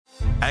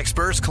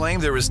Experts claim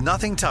there is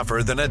nothing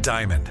tougher than a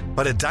diamond.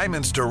 But at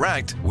Diamonds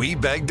Direct, we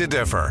beg to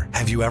differ.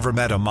 Have you ever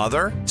met a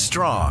mother?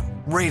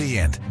 Strong,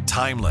 radiant,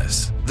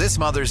 timeless. This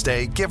Mother's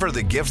Day, give her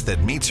the gift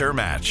that meets her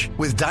match.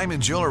 With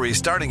diamond jewelry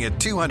starting at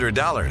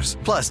 $200.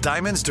 Plus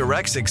Diamonds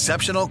Direct's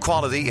exceptional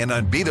quality and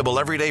unbeatable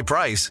everyday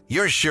price,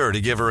 you're sure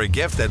to give her a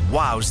gift that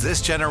wows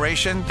this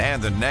generation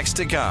and the next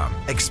to come.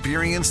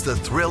 Experience the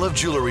thrill of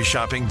jewelry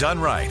shopping done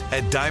right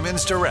at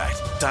Diamonds Direct.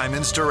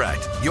 Diamonds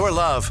Direct. Your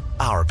love,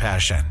 our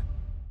passion.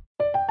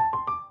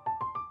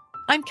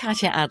 I'm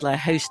Katya Adler,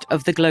 host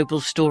of The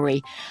Global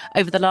Story.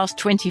 Over the last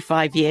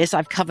 25 years,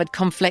 I've covered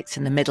conflicts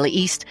in the Middle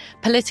East,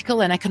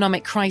 political and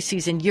economic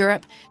crises in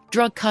Europe,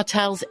 drug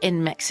cartels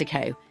in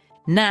Mexico.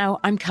 Now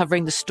I'm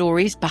covering the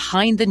stories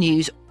behind the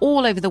news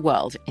all over the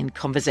world in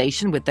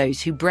conversation with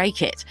those who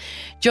break it.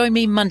 Join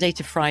me Monday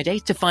to Friday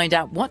to find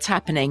out what's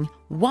happening,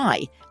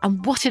 why,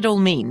 and what it all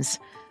means.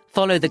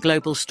 Follow The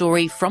Global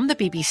Story from the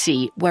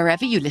BBC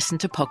wherever you listen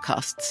to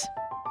podcasts.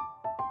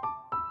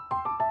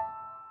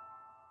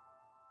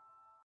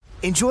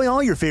 Enjoy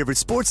all your favorite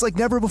sports like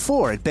never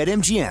before at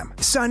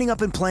BetMGM. Signing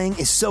up and playing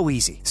is so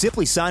easy.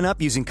 Simply sign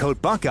up using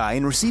code Buckeye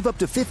and receive up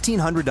to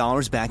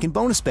 $1,500 back in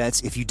bonus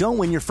bets if you don't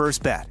win your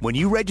first bet. When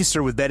you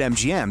register with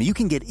BetMGM, you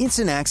can get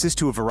instant access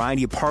to a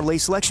variety of parlay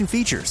selection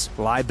features,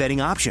 live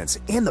betting options,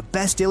 and the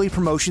best daily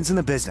promotions in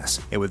the business.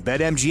 And with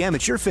BetMGM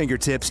at your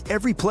fingertips,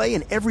 every play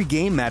and every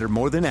game matter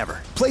more than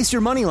ever. Place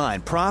your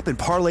moneyline, prop, and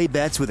parlay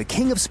bets with the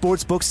king of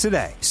sportsbooks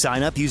today.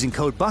 Sign up using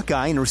code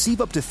Buckeye and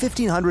receive up to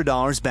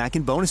 $1,500 back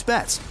in bonus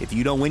bets if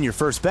you don't win your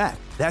first bet.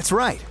 That's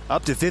right,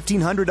 up to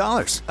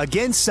 $1,500.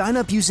 Again, sign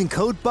up using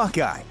code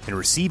Buckeye and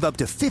receive up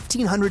to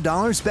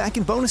 $1,500 back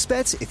in bonus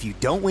bets if you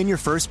don't win your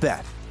first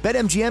bet.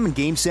 BetMGM and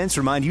GameSense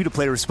remind you to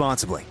play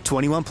responsibly.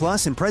 21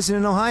 plus and present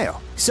in Ohio.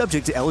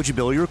 Subject to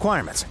eligibility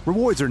requirements.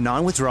 Rewards are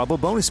non-withdrawable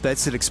bonus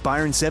bets that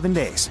expire in 7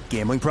 days.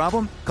 Gambling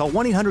problem? Call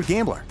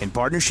 1-800-GAMBLER in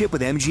partnership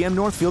with MGM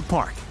Northfield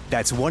Park.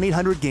 That's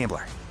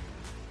 1-800-GAMBLER.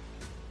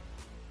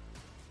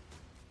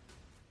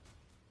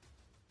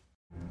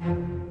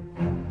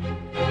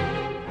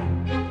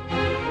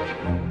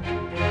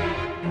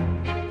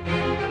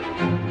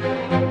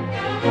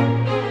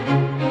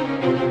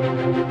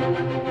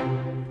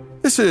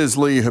 This is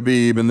Lee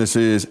Habib, and this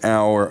is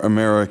Our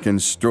American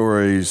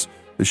Stories,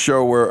 the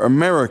show where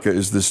America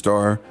is the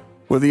star,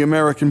 where the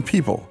American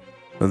people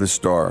are the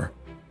star,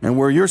 and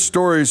where your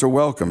stories are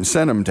welcome.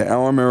 Send them to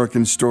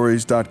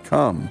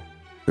ouramericanstories.com.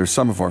 They're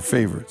some of our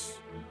favorites.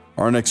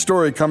 Our next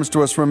story comes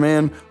to us from a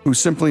man who's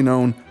simply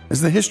known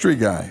as the History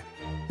Guy.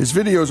 His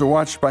videos are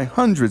watched by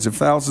hundreds of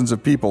thousands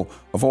of people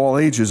of all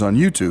ages on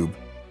YouTube.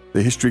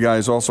 The History Guy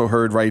is also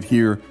heard right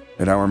here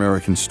at Our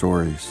American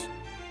Stories.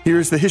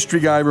 Here's the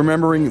History Guy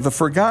remembering the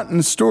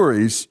forgotten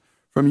stories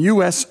from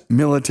U.S.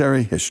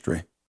 military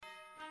history.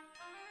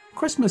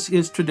 Christmas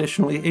is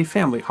traditionally a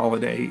family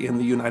holiday in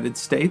the United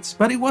States,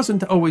 but it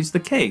wasn't always the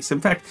case. In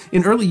fact,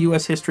 in early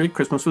U.S. history,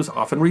 Christmas was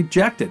often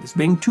rejected as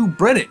being too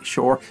British,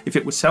 or if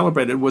it was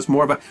celebrated, was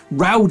more of a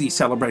rowdy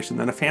celebration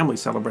than a family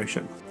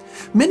celebration.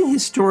 Many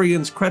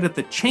historians credit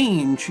the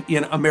change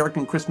in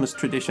American Christmas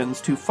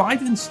traditions to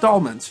 5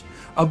 installments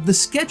of The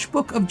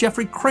Sketchbook of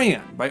Geoffrey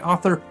Crayon by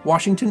author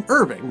Washington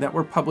Irving that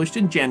were published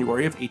in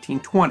January of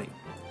 1820.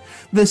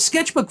 The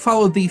sketchbook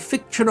followed the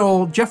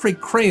fictional Geoffrey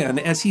Crayon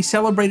as he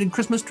celebrated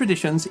Christmas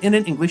traditions in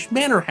an English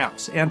manor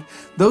house, and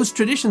those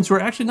traditions were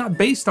actually not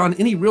based on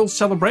any real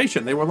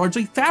celebration. They were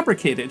largely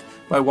fabricated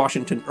by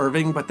Washington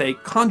Irving, but they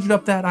conjured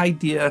up that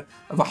idea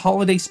of a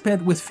holiday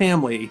spent with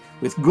family,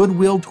 with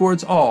goodwill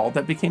towards all,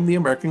 that became the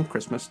American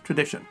Christmas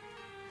tradition.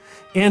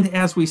 And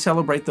as we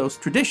celebrate those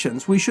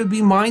traditions, we should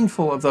be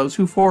mindful of those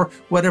who, for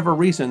whatever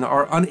reason,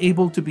 are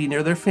unable to be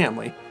near their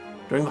family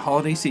during the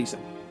holiday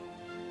season,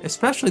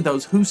 especially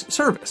those whose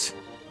service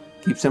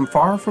keeps them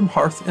far from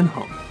hearth and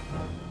home.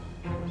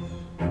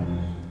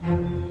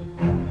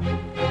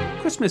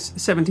 Christmas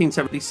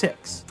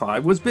 1776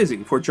 was busy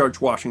for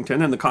George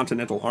Washington and the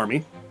Continental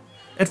Army.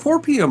 At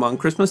 4 p.m. on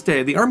Christmas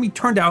Day, the Army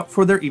turned out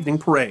for their evening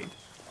parade.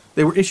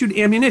 They were issued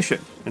ammunition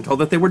and told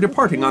that they were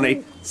departing on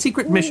a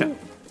secret mission.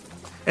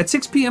 At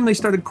 6 p.m., they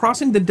started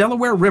crossing the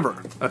Delaware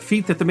River, a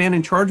feat that the man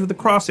in charge of the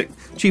crossing,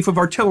 Chief of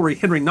Artillery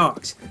Henry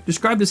Knox,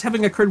 described as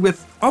having occurred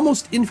with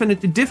almost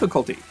infinite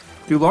difficulty,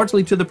 due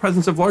largely to the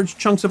presence of large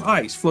chunks of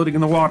ice floating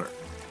in the water.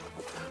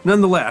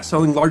 Nonetheless,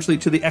 owing largely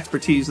to the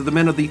expertise of the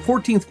men of the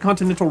 14th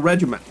Continental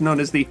Regiment, known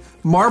as the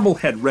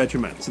Marblehead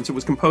Regiment, since it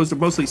was composed of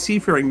mostly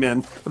seafaring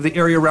men of the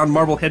area around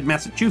Marblehead,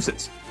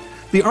 Massachusetts,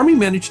 the Army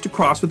managed to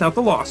cross without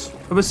the loss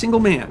of a single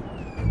man.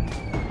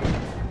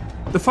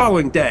 The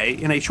following day,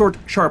 in a short,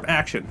 sharp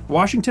action,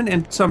 Washington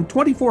and some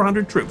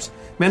 2,400 troops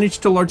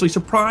managed to largely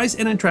surprise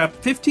and entrap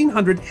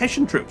 1,500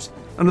 Hessian troops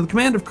under the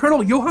command of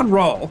Colonel Johann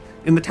Rall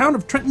in the town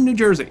of Trenton, New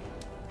Jersey.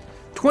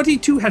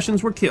 22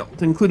 Hessians were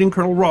killed, including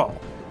Colonel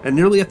Rall, and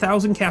nearly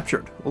 1,000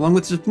 captured, along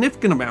with a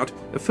significant amount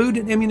of food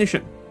and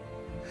ammunition.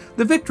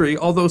 The victory,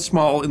 although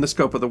small in the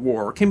scope of the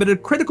war, came at a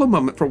critical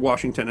moment for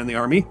Washington and the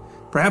Army,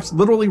 perhaps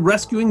literally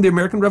rescuing the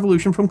American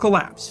Revolution from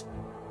collapse.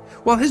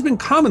 While it has been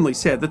commonly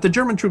said that the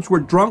German troops were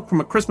drunk from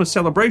a Christmas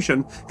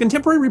celebration,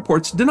 contemporary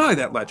reports deny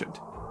that legend.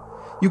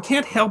 You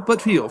can't help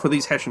but feel for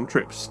these Hessian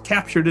troops,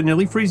 captured and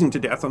nearly freezing to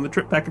death on the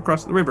trip back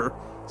across the river,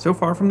 so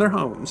far from their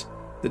homes,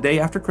 the day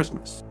after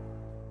Christmas.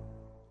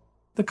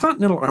 The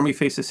Continental Army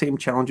faced the same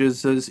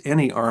challenges as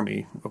any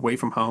army, away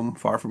from home,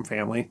 far from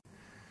family.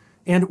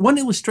 And one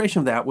illustration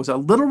of that was a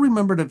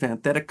little-remembered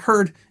event that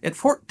occurred at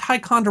Fort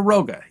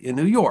Ticonderoga in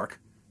New York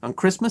on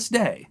Christmas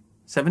Day,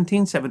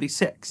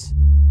 1776.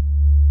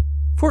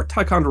 Fort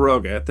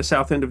Ticonderoga, at the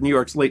south end of New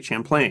York's Lake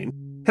Champlain,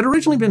 had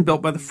originally been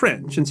built by the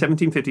French in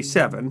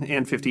 1757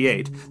 and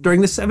 58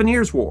 during the 7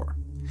 Years' War.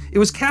 It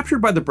was captured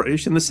by the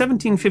British in the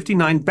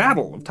 1759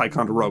 Battle of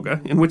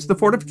Ticonderoga, in which the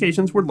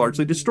fortifications were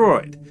largely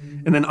destroyed,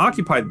 and then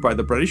occupied by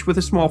the British with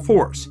a small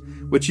force,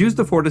 which used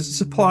the fort as a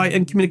supply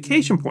and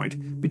communication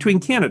point between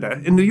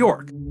Canada and New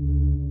York.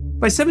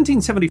 By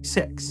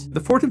 1776,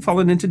 the fort had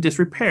fallen into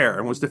disrepair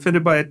and was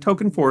defended by a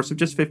token force of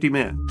just 50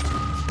 men.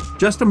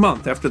 Just a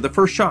month after the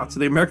first shots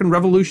of the American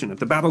Revolution at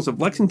the battles of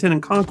Lexington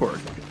and Concord,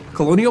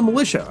 colonial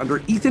militia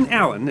under Ethan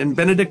Allen and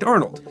Benedict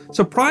Arnold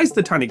surprised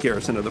the tiny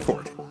garrison of the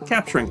fort,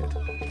 capturing it.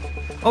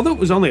 Although it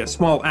was only a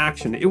small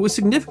action, it was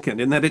significant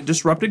in that it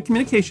disrupted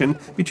communication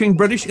between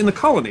British in the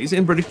colonies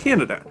and British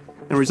Canada,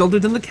 and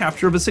resulted in the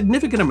capture of a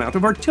significant amount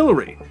of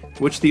artillery,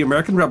 which the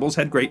American rebels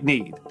had great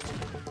need.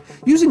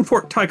 Using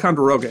Fort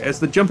Ticonderoga as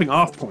the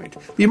jumping-off point,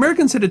 the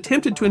Americans had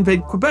attempted to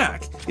invade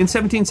Quebec in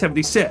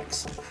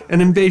 1776,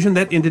 an invasion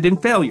that ended in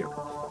failure.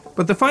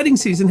 But the fighting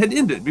season had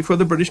ended before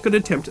the British could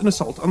attempt an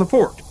assault on the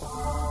fort.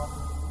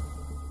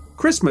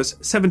 Christmas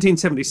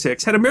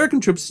 1776 had American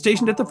troops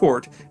stationed at the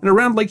fort and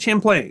around Lake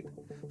Champlain,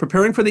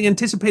 preparing for the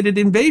anticipated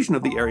invasion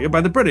of the area by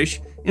the British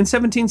in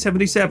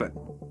 1777.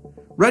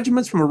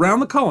 Regiments from around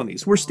the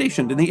colonies were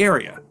stationed in the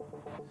area.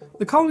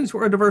 The colonies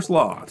were a diverse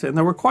lot, and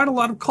there were quite a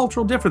lot of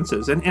cultural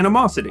differences and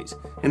animosities,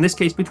 in this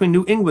case between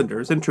New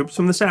Englanders and troops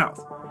from the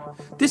South.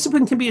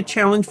 Discipline can be a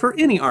challenge for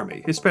any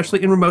army,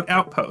 especially in remote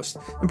outposts,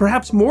 and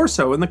perhaps more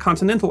so in the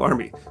Continental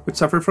Army, which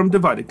suffered from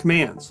divided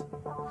commands.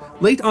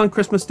 Late on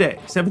Christmas Day,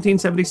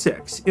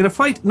 1776, in a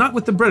fight not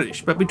with the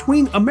British, but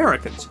between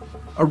Americans,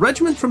 a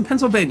regiment from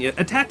Pennsylvania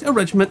attacked a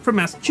regiment from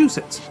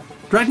Massachusetts,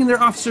 dragging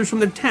their officers from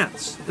their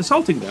tents,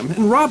 assaulting them,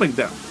 and robbing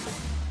them.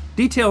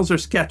 Details are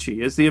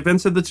sketchy, as the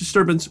events of the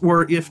disturbance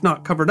were, if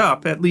not covered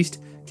up, at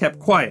least kept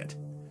quiet.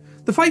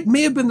 The fight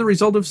may have been the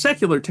result of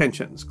secular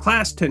tensions,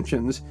 class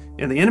tensions,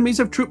 and the enemies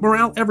of troop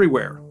morale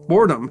everywhere,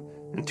 boredom,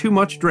 and too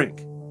much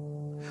drink.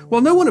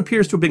 While no one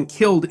appears to have been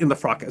killed in the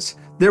fracas,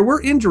 there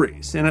were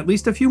injuries and at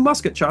least a few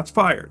musket shots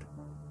fired.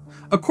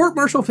 A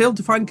court-martial failed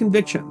to find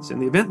convictions,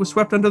 and the event was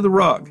swept under the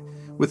rug,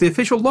 with the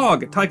official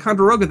log at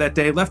Ticonderoga that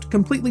day left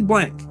completely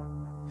blank.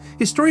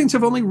 Historians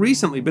have only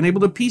recently been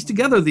able to piece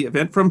together the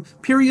event from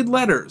period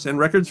letters and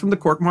records from the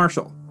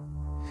court-martial.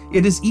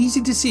 It is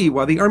easy to see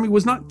why the Army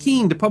was not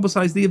keen to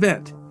publicize the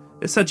event,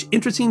 as such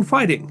internecine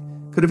fighting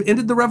could have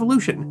ended the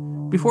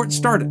revolution before it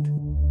started.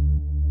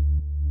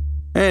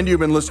 And you've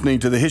been listening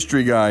to the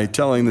History Guy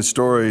telling the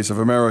stories of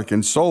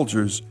American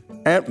soldiers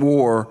at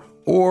war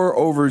or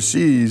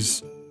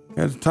overseas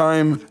at a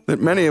time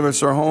that many of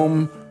us are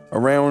home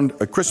around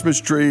a Christmas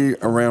tree,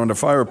 around a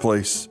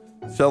fireplace,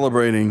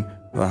 celebrating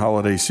the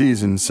holiday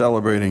season,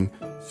 celebrating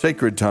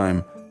sacred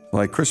time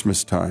like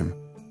Christmas time.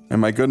 And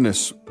my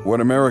goodness,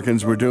 what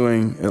Americans were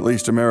doing, at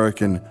least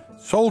American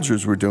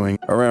soldiers were doing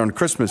around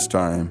Christmas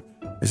time,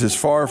 is as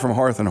far from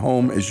hearth and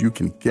home as you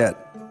can get.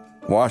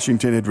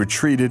 Washington had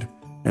retreated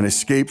and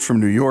escaped from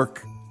New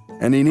York,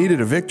 and he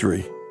needed a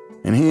victory.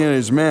 And he and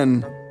his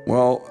men,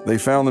 well, they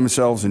found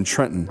themselves in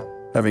Trenton,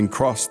 having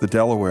crossed the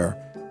Delaware.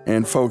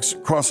 And folks,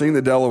 crossing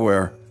the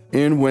Delaware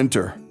in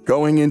winter,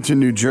 going into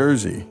New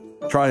Jersey,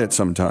 try it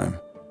sometime.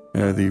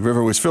 The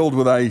river was filled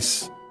with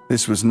ice.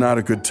 This was not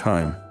a good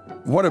time.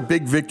 What a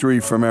big victory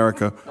for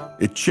America.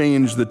 It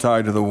changed the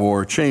tide of the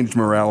war, changed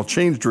morale,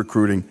 changed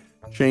recruiting,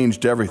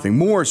 changed everything.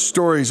 More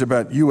stories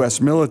about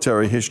U.S.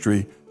 military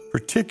history,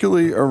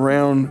 particularly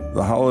around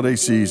the holiday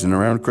season,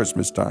 around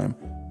Christmas time,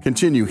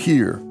 continue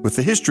here with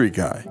the History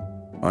Guy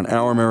on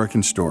Our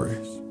American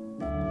Stories.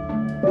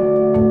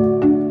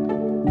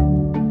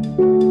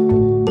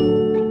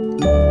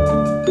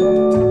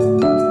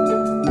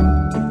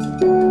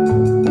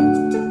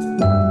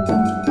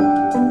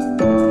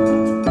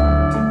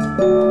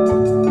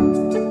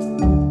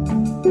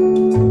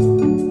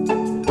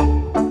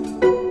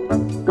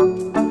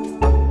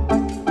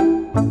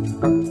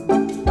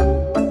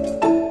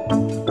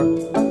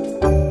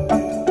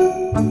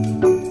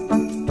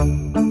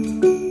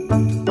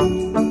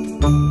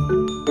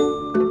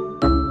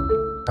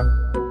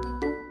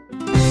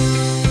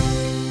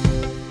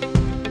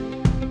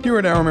 Here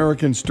at Our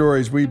American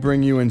Stories, we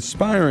bring you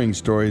inspiring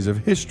stories of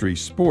history,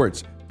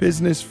 sports,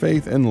 business,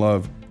 faith, and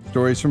love.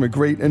 Stories from a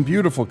great and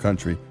beautiful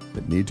country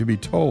that need to be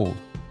told.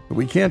 But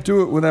we can't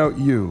do it without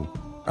you.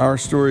 Our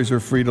stories are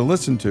free to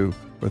listen to,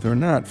 but they're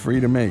not free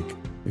to make.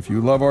 If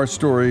you love our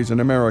stories in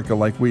America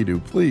like we do,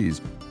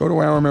 please go to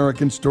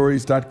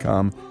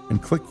OurAmericanStories.com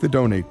and click the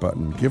donate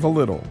button. Give a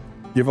little,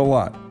 give a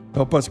lot.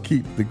 Help us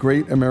keep the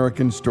great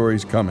American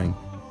stories coming.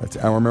 That's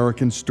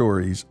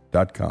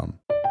OurAmericanStories.com.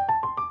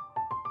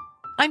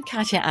 I'm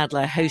Katya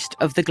Adler, host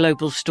of The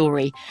Global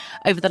Story.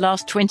 Over the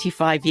last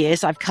 25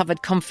 years, I've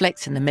covered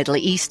conflicts in the Middle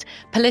East,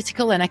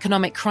 political and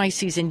economic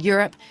crises in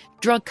Europe,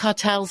 drug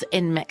cartels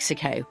in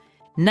Mexico.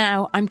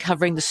 Now I'm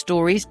covering the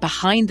stories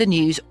behind the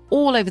news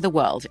all over the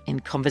world in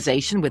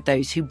conversation with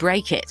those who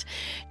break it.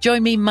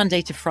 Join me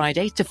Monday to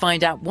Friday to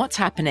find out what's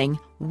happening,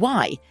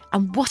 why,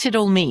 and what it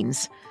all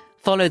means.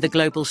 Follow The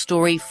Global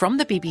Story from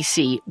the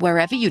BBC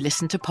wherever you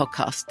listen to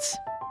podcasts.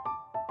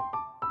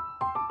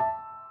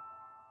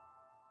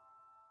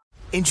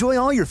 Enjoy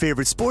all your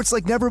favorite sports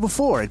like never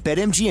before at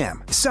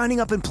BetMGM. Signing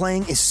up and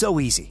playing is so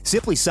easy.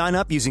 Simply sign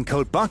up using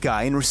code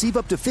Buckeye and receive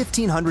up to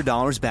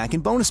 $1,500 back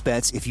in bonus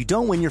bets if you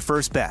don't win your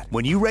first bet.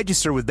 When you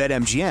register with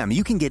BetMGM,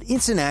 you can get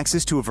instant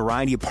access to a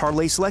variety of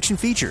parlay selection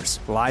features,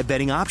 live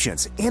betting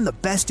options, and the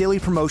best daily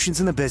promotions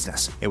in the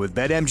business. And with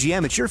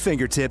BetMGM at your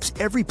fingertips,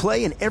 every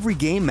play and every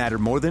game matter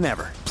more than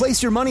ever.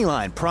 Place your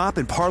moneyline, prop,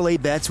 and parlay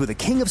bets with the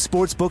king of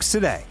sportsbooks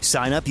today.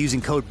 Sign up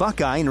using code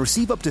Buckeye and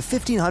receive up to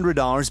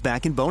 $1,500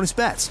 back in bonus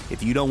bets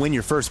if you don't win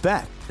your first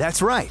bet.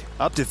 That's right,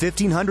 up to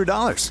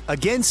 $1,500.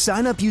 Again,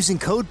 sign up using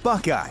code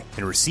Buckeye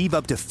and receive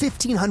up to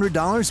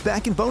 $1,500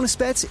 back in bonus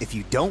bets if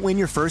you don't win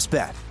your first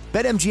bet.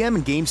 BetMGM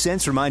and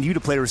GameSense remind you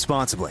to play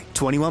responsibly.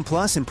 21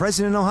 plus and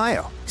present in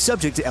Ohio.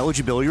 Subject to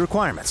eligibility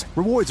requirements.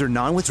 Rewards are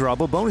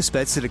non-withdrawable bonus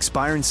bets that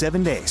expire in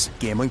 7 days.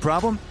 Gambling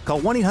problem?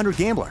 Call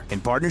 1-800-GAMBLER in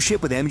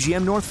partnership with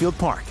MGM Northfield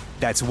Park.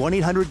 That's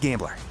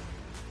 1-800-GAMBLER.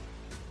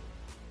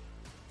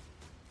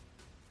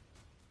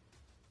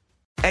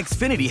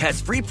 Xfinity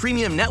has free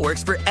premium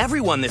networks for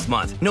everyone this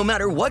month, no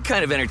matter what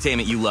kind of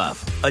entertainment you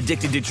love.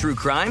 Addicted to true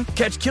crime?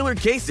 Catch killer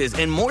cases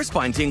and more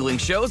spine-tingling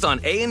shows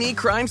on A&E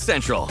Crime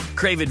Central.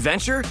 Crave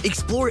adventure?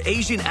 Explore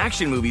Asian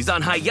action movies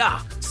on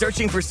Hi-YAH.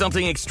 Searching for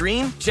something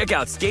extreme? Check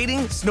out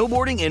skating,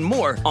 snowboarding, and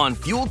more on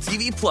Fuel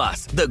TV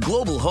Plus, the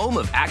global home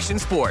of action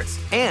sports.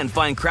 And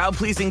find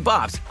crowd-pleasing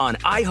bops on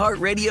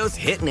iHeartRadio's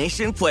Hit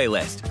Nation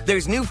playlist.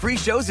 There's new free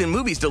shows and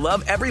movies to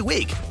love every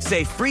week.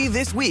 Say free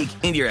this week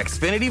in your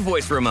Xfinity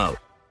voice remote.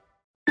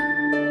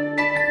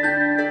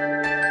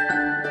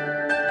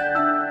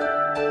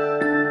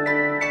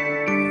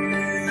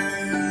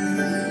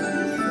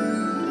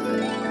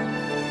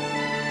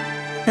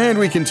 And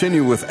we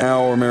continue with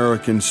Our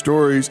American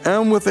Stories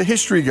and with a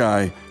history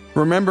guy,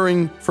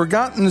 remembering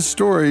forgotten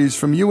stories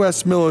from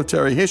U.S.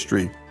 military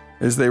history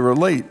as they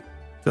relate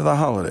to the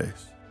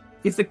holidays.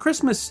 If the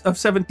Christmas of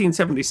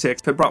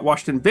 1776 had brought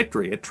Washington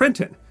victory at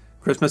Trenton,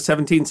 Christmas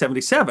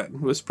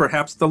 1777 was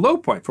perhaps the low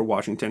point for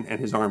Washington and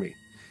his army,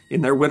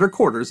 in their winter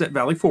quarters at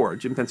Valley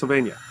Forge in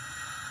Pennsylvania.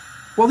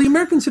 While the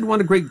Americans had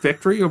won a great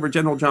victory over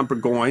General John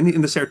Burgoyne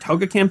in the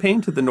Saratoga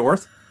campaign to the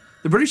north,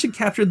 the British had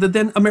captured the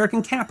then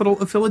American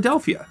capital of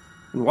Philadelphia,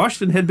 and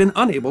Washington had been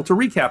unable to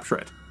recapture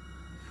it.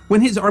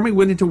 When his army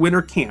went into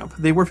winter camp,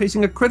 they were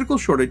facing a critical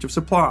shortage of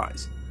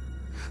supplies.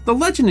 The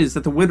legend is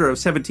that the winter of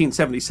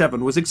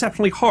 1777 was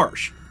exceptionally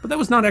harsh, but that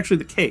was not actually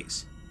the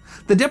case.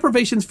 The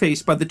deprivations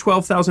faced by the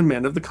 12,000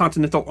 men of the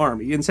Continental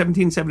Army in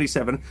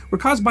 1777 were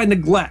caused by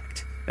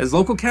neglect, as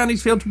local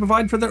counties failed to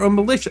provide for their own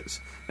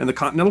militias, and the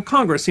Continental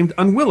Congress seemed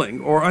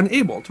unwilling or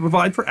unable to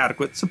provide for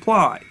adequate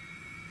supply.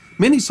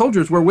 Many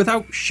soldiers were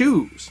without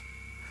shoes.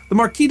 The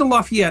Marquis de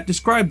Lafayette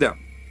described them.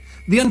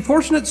 The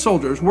unfortunate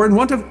soldiers were in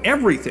want of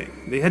everything.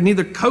 They had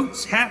neither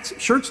coats, hats,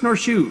 shirts, nor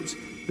shoes.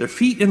 Their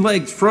feet and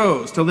legs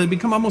froze till they had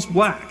become almost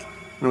black,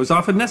 and it was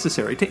often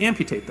necessary to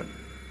amputate them.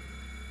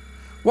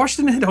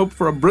 Washington had hoped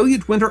for a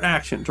brilliant winter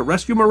action to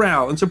rescue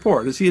morale and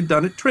support as he had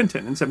done at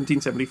Trenton in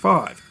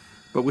 1775,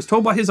 but was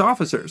told by his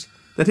officers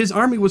that his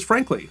army was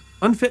frankly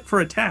unfit for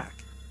attack.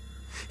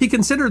 He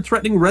considered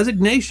threatening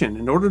resignation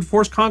in order to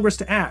force Congress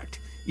to act,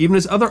 even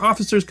as other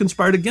officers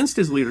conspired against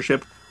his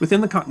leadership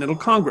within the Continental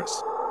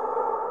Congress.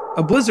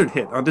 A blizzard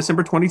hit on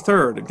December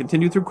 23rd and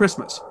continued through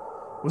Christmas.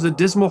 It was a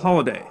dismal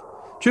holiday.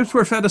 Troops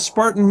were fed a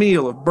Spartan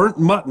meal of burnt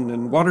mutton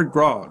and watered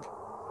grog.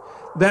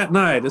 That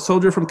night, a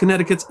soldier from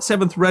Connecticut's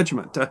 7th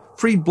Regiment, a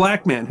freed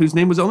black man whose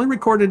name was only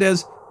recorded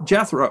as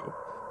Jethro,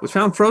 was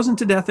found frozen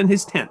to death in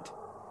his tent.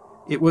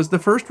 It was the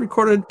first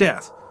recorded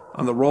death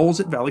on the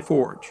rolls at Valley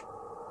Forge.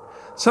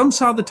 Some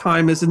saw the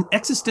time as an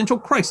existential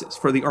crisis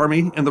for the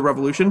Army and the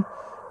Revolution,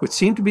 which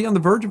seemed to be on the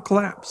verge of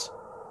collapse.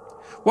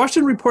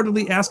 Washington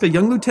reportedly asked a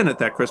young lieutenant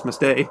that Christmas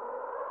Day,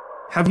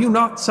 "Have you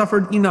not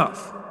suffered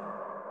enough?"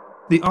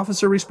 The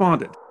officer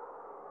responded,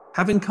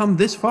 "Having come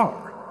this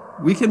far,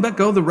 we can but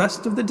go the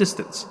rest of the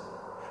distance.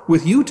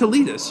 With you to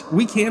lead us,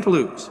 we can't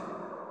lose."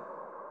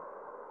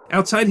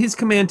 Outside his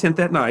command tent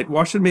that night,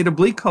 Washington made a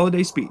bleak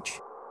holiday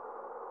speech.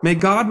 "May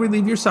God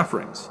relieve your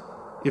sufferings,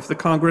 if the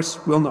Congress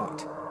will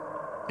not.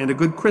 And a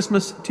good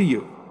Christmas to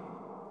you."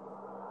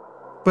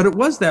 But it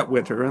was that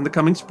winter and the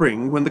coming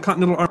spring when the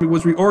Continental Army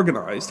was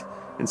reorganized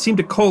and seemed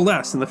to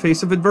coalesce in the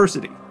face of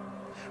adversity.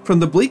 From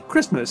the bleak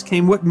Christmas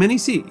came what many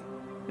see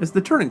as the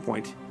turning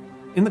point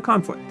in the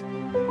conflict.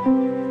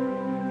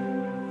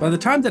 By the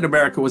time that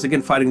America was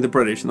again fighting the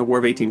British in the War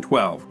of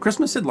 1812,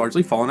 Christmas had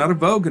largely fallen out of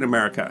vogue in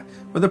America,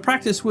 where the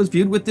practice was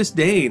viewed with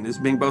disdain as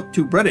being both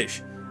too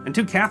British and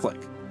too Catholic.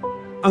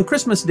 On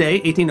Christmas Day,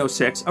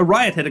 1806, a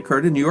riot had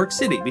occurred in New York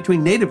City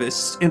between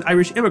nativists and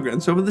Irish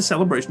immigrants over the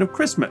celebration of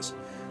Christmas,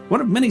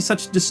 one of many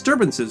such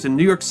disturbances in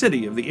New York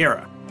City of the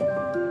era.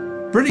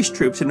 British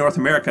troops in North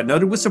America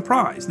noted with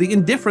surprise the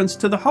indifference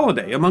to the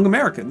holiday among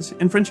Americans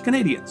and French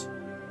Canadians.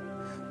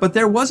 But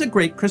there was a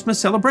great Christmas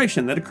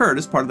celebration that occurred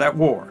as part of that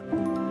war.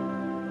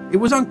 It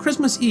was on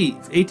Christmas Eve,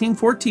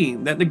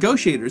 1814, that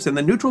negotiators in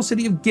the neutral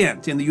city of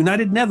Ghent in the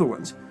United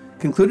Netherlands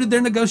concluded their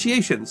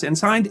negotiations and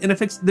signed and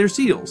affixed their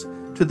seals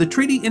to the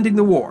treaty ending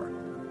the war.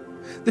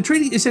 The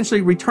treaty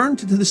essentially returned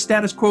to the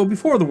status quo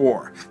before the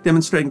war,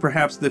 demonstrating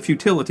perhaps the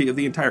futility of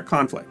the entire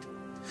conflict.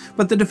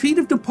 But the defeat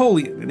of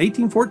Napoleon in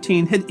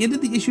 1814 had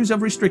ended the issues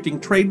of restricting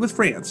trade with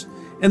France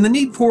and the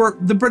need for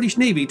the British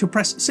Navy to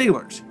press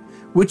sailors,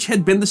 which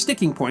had been the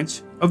sticking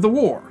points of the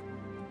war.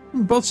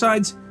 Both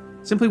sides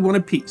simply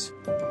wanted peace.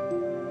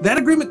 That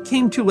agreement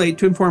came too late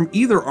to inform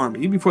either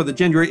army before the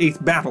January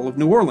 8th Battle of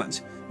New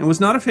Orleans, and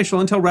was not official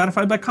until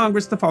ratified by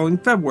Congress the following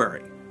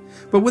February.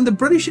 But when the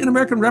British and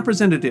American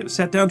representatives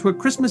sat down to a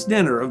Christmas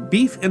dinner of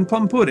beef and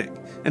plum pudding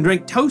and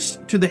drank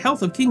toast to the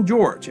health of King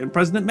George and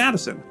President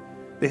Madison,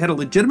 they had a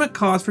legitimate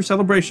cause for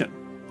celebration,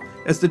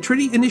 as the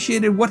treaty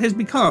initiated what has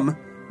become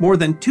more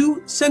than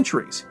 2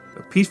 centuries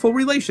of peaceful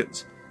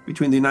relations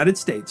between the United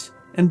States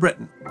and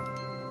Britain.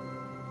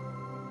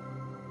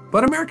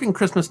 But American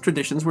Christmas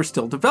traditions were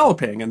still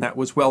developing, and that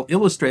was well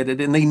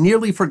illustrated in the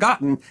nearly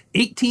forgotten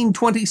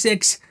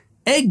 1826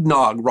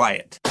 Eggnog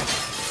Riot.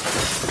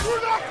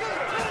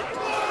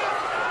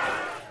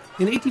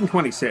 In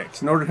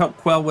 1826, in order to help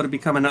quell what had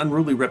become an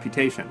unruly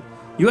reputation,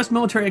 U.S.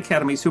 Military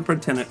Academy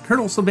Superintendent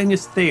Colonel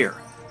Sylvanus Thayer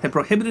had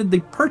prohibited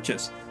the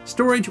purchase,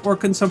 storage, or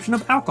consumption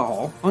of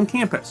alcohol on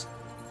campus,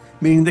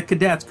 meaning that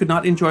cadets could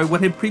not enjoy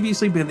what had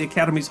previously been the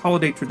Academy's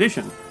holiday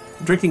tradition,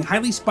 drinking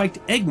highly spiked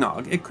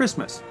eggnog at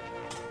Christmas.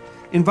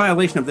 In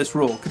violation of this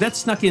rule, cadets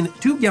snuck in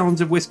 2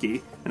 gallons of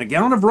whiskey and a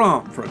gallon of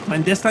rum for a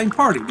clandestine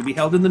party to be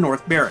held in the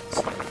North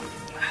Barracks.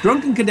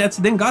 Drunken cadets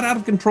then got out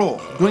of control,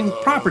 doing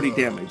property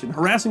damage and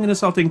harassing and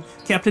assaulting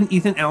Captain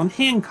Ethan Allen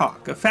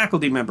Hancock, a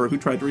faculty member who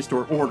tried to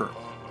restore order.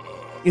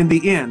 In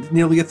the end,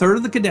 nearly a third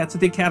of the cadets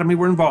at the Academy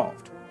were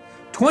involved.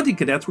 20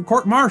 cadets were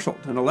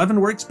court-martialed and 11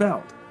 were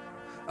expelled.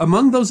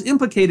 Among those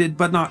implicated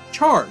but not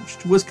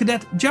charged was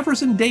Cadet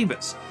Jefferson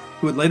Davis,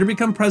 who would later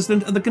become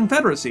president of the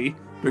Confederacy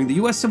during the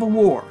U.S. Civil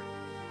War.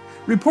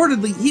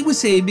 Reportedly, he was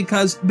saved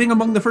because, being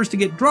among the first to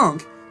get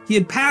drunk, he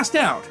had passed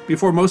out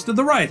before most of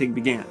the rioting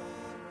began.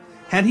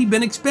 Had he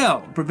been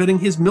expelled, preventing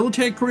his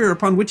military career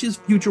upon which his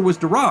future was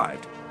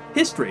derived,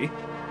 history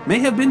may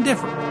have been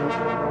different.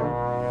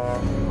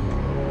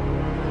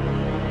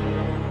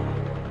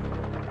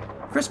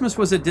 Christmas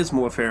was a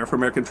dismal affair for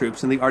American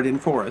troops in the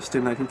Ardennes Forest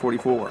in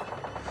 1944.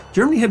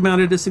 Germany had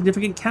mounted a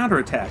significant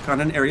counterattack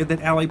on an area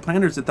that Allied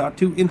planners had thought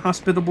too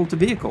inhospitable to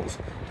vehicles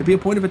to be a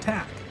point of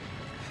attack.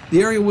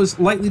 The area was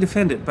lightly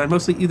defended by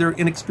mostly either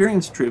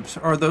inexperienced troops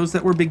or those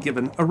that were being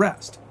given a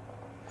rest.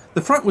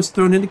 The front was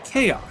thrown into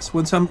chaos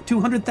when some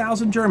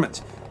 200,000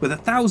 Germans, with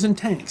 1,000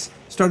 tanks,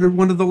 started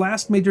one of the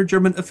last major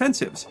German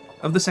offensives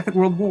of the Second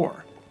World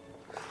War.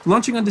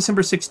 Launching on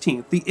December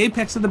 16th, the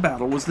apex of the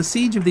battle was the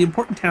siege of the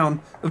important town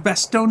of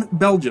Bastogne,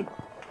 Belgium,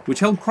 which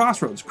held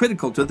crossroads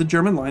critical to the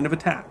German line of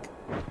attack.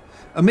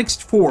 A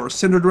mixed force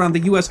centered around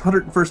the U.S.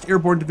 101st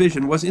Airborne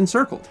Division was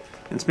encircled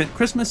and spent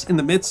Christmas in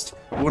the midst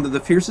of one of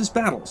the fiercest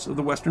battles of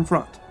the Western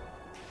Front.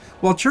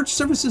 While church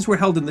services were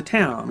held in the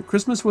town,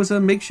 Christmas was a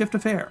makeshift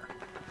affair.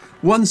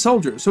 One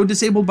soldier, so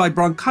disabled by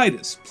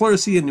bronchitis,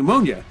 pleurisy, and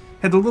pneumonia,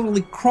 had to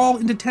literally crawl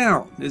into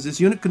town as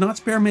his unit could not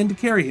spare men to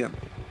carry him.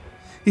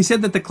 He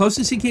said that the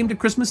closest he came to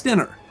Christmas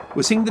dinner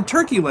was seeing the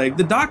turkey leg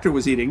the doctor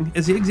was eating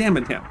as he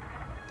examined him.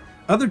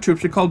 Other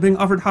troops recalled being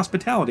offered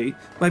hospitality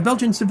by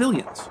Belgian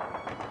civilians.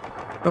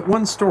 But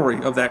one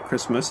story of that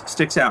Christmas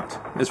sticks out,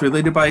 as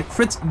related by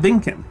Fritz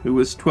Winken, who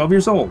was 12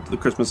 years old the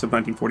Christmas of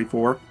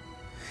 1944.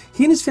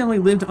 He and his family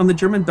lived on the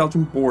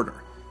German-Belgian border,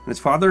 and his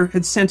father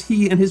had sent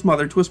he and his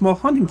mother to a small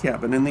hunting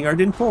cabin in the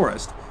Ardennes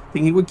forest,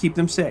 thinking it would keep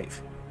them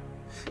safe.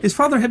 His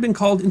father had been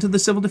called into the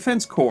Civil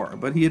Defense Corps,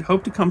 but he had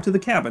hoped to come to the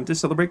cabin to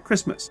celebrate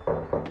Christmas.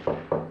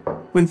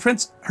 When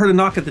Fritz heard a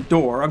knock at the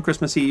door on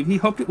Christmas Eve, he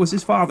hoped it was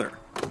his father.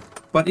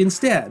 But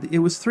instead, it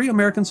was 3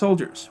 American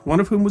soldiers, one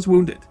of whom was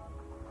wounded.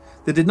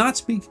 They did not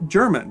speak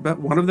German,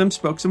 but one of them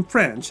spoke some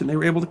French, and they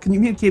were able to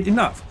communicate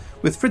enough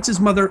with Fritz's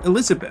mother,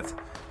 Elizabeth,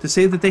 to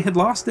say that they had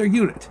lost their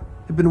unit,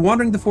 had been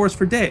wandering the forest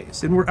for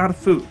days, and were out of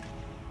food.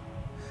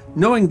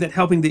 Knowing that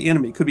helping the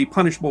enemy could be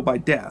punishable by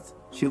death,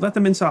 she let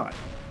them inside.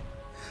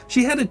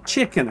 She had a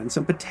chicken and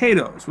some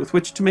potatoes with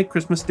which to make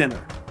Christmas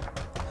dinner.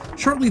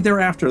 Shortly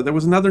thereafter, there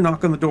was another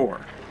knock on the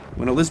door.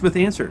 When Elizabeth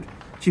answered,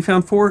 she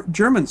found 4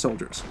 German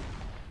soldiers.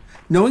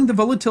 Knowing the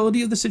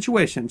volatility of the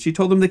situation, she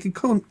told them they could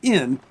come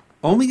in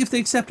only if they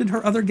accepted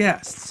her other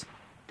guests.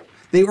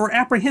 They were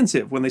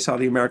apprehensive when they saw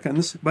the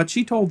Americans, but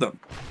she told them,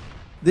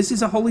 "This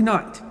is a holy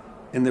night,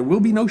 and there will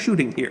be no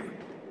shooting here."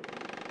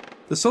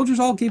 The soldiers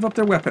all gave up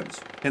their weapons,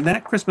 and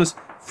that Christmas,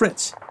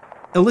 Fritz,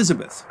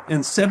 Elizabeth,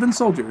 and 7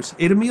 soldiers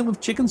ate a meal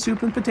of chicken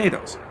soup and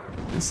potatoes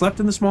and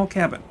slept in the small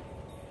cabin.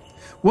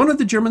 One of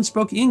the Germans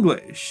spoke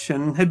English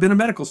and had been a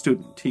medical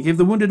student. He gave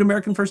the wounded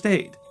American first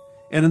aid,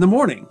 and in the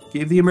morning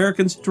gave the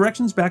Americans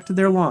directions back to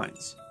their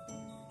lines.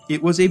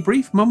 It was a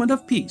brief moment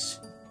of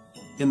peace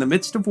in the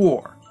midst of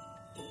war.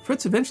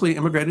 Fritz eventually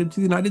immigrated to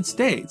the United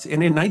States,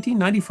 and in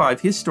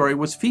 1995 his story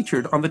was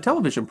featured on the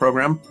television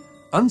program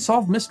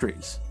Unsolved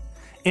Mysteries.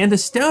 And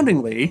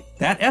astoundingly,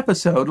 that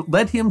episode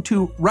led him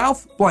to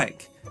Ralph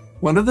Blank,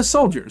 one of the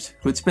soldiers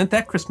who had spent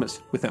that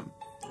Christmas with him.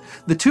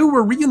 The two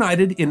were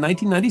reunited in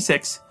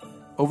 1996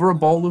 over a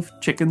bowl of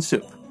chicken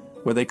soup,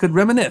 where they could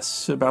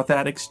reminisce about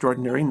that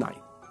extraordinary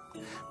night.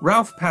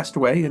 Ralph passed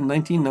away in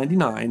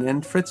 1999,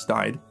 and Fritz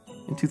died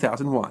in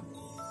 2001.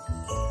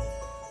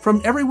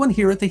 From everyone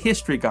here at The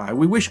History Guy,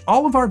 we wish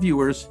all of our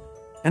viewers,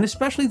 and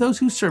especially those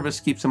whose service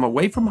keeps them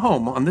away from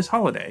home on this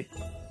holiday,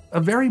 a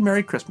very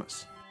Merry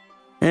Christmas.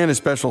 And a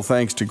special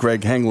thanks to Greg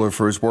Hengler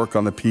for his work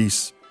on the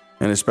piece,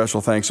 and a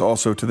special thanks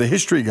also to The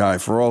History Guy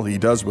for all he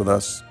does with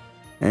us.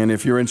 And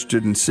if you're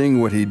interested in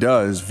seeing what he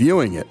does,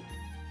 viewing it,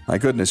 my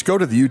goodness, go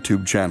to the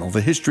YouTube channel,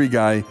 The History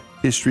Guy,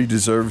 History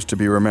Deserves to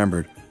be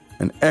Remembered.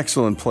 An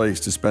excellent place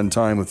to spend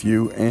time with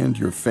you and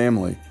your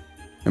family.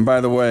 And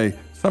by the way,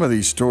 some of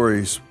these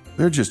stories,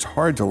 they're just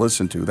hard to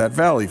listen to. That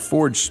Valley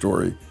Forge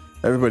story,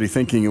 everybody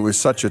thinking it was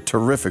such a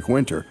terrific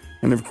winter.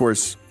 And of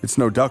course, it's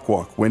no duck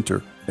walk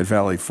winter at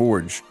Valley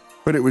Forge.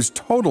 But it was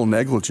total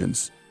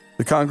negligence.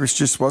 The Congress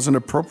just wasn't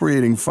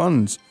appropriating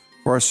funds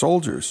for our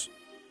soldiers.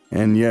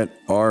 And yet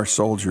our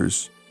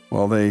soldiers,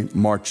 well, they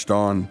marched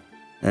on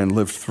and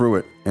lived through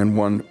it and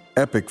won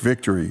epic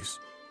victories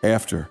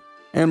after.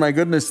 And my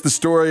goodness, the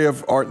story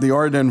of the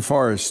Ardennes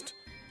Forest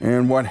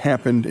and what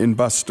happened in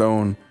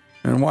Bastogne.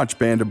 And watch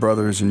Band of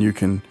Brothers and you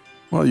can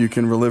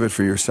relive it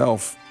for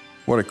yourself.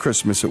 What a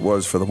Christmas it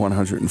was for the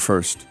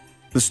 101st.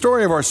 The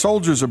story of our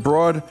soldiers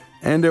abroad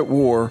and at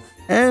war,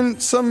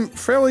 and some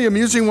fairly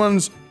amusing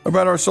ones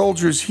about our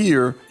soldiers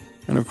here.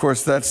 And of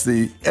course, that's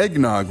the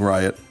eggnog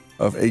riot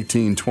of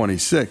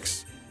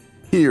 1826,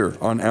 here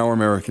on Our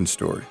American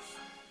Stories.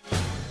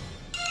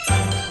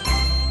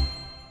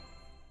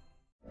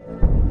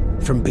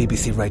 From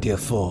BBC Radio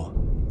 4,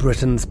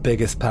 Britain's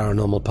biggest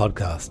paranormal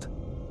podcast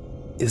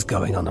is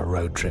going on a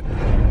road trip.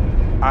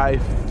 I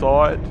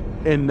thought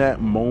in that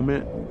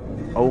moment,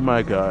 oh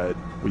my God,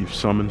 we've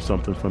summoned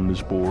something from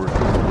this board.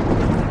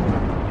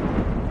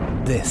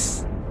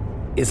 This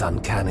is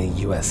Uncanny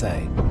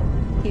USA.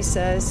 He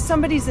says,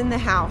 somebody's in the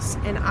house,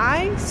 and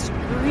I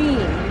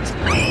screamed.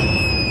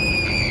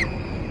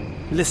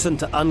 Listen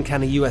to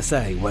Uncanny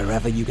USA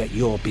wherever you get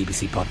your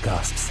BBC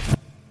podcasts,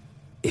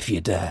 if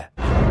you dare.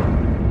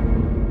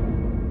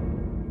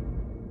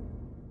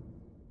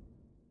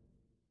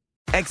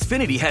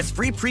 Xfinity has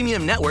free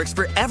premium networks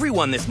for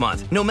everyone this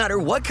month, no matter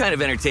what kind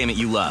of entertainment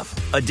you love.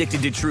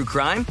 Addicted to true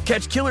crime?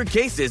 Catch killer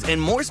cases and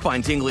more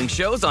spine-tingling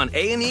shows on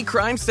A&E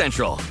Crime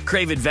Central.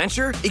 Crave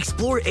adventure?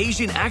 Explore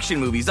Asian action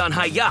movies on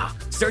Hi-YAH.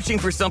 Searching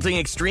for something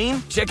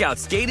extreme? Check out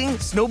skating,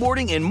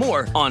 snowboarding, and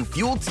more on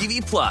Fuel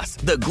TV Plus,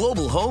 the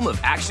global home of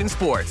action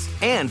sports.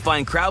 And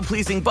find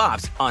crowd-pleasing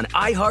bops on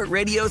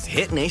iHeartRadio's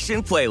Hit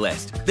Nation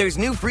playlist. There's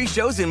new free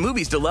shows and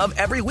movies to love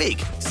every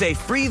week. Say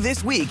free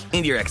this week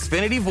in your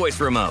Xfinity voice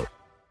remote.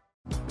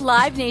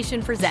 Live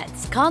Nation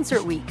presents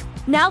Concert Week.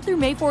 Now through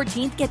May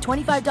 14th, get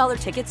 $25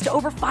 tickets to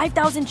over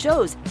 5,000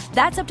 shows.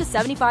 That's up to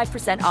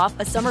 75% off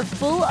a summer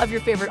full of your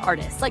favorite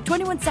artists like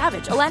 21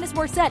 Savage, Alanis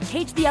Morissette,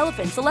 Cage the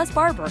Elephant, Celeste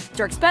Barber,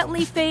 Dierks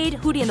Bentley, Fade,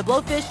 Hootie and the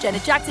Blowfish,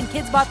 Janet Jackson,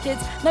 Kidz Bop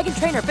Kids, Meghan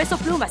Trainor, Peso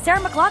Pluma, Sarah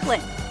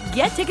McLachlan.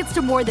 Get tickets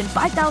to more than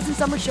 5,000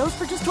 summer shows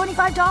for just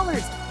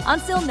 $25.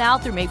 Until now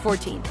through May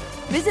 14th.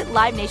 Visit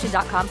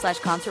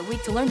LiveNation.com/Concert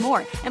Week to learn more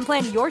and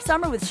plan your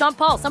summer with Sean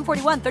Paul, Sum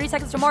 41, 30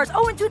 Seconds to Mars,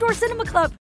 and Two Door Cinema Club.